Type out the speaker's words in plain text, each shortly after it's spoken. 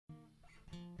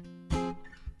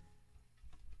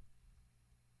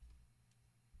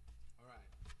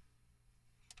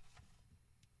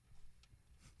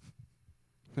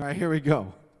All right, here we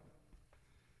go.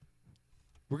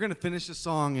 We're going to finish the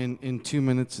song in 2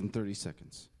 minutes and 30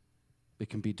 seconds.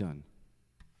 It can be done,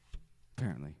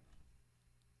 apparently.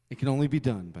 It can only be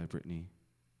done by Britani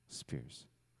Spears.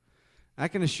 I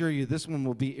can assure you this one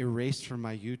will be erased from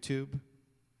my YouTube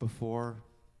before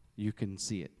you can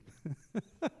see it.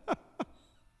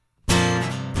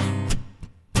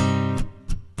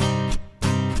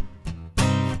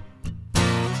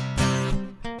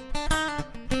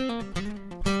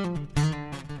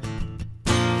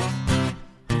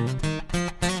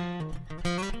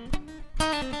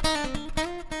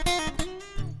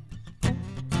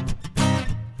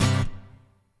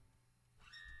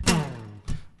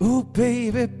 Ooh,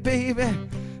 baby, baby,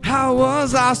 how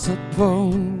was I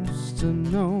supposed to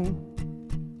know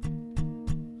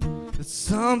that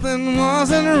something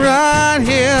wasn't right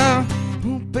here?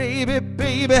 Ooh, baby,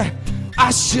 baby,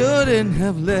 I shouldn't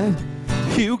have let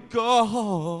you go.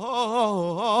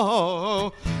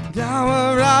 Now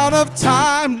we're out of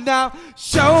time. Now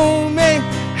show me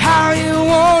how you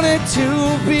want it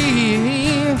to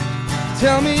be.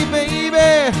 Tell me,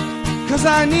 baby, 'cause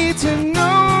I need to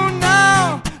know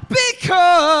now.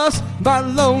 Because my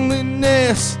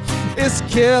loneliness is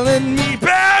killing me,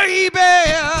 baby.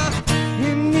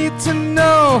 You need to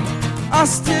know I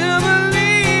still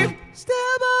believe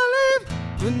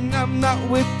when I'm not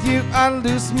with you, I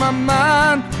lose my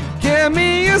mind. Give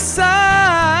me a sign.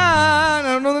 I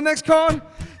don't know the next chord.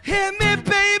 Hit me,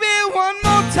 baby, one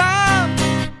more time.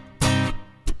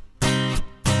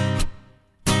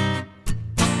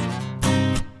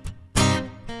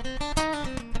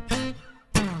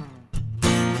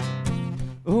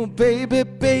 Oh, baby,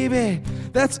 baby,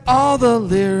 that's all the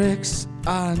lyrics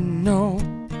I know.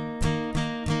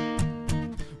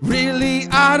 Really,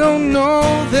 I don't know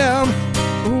them.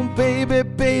 Oh, baby,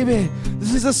 baby,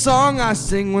 this is a song I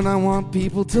sing when I want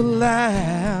people to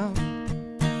laugh.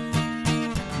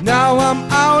 Now I'm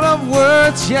out of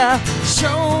words, yeah.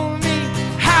 Show me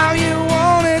how you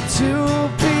want it to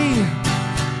be.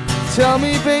 Tell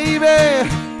me, baby,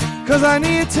 'cause I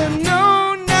need to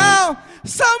know now.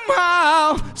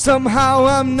 Somehow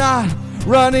I'm not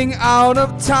running out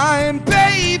of time,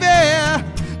 baby.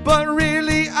 But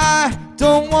really I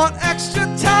don't want extra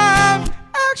time.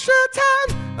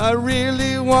 I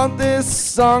really want this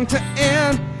song to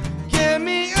end. Give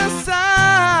me a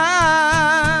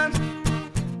sign.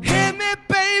 Hit me,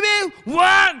 baby,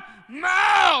 one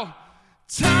more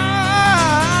time.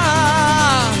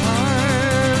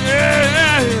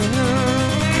 Yeah.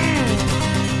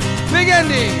 Big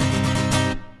Andy.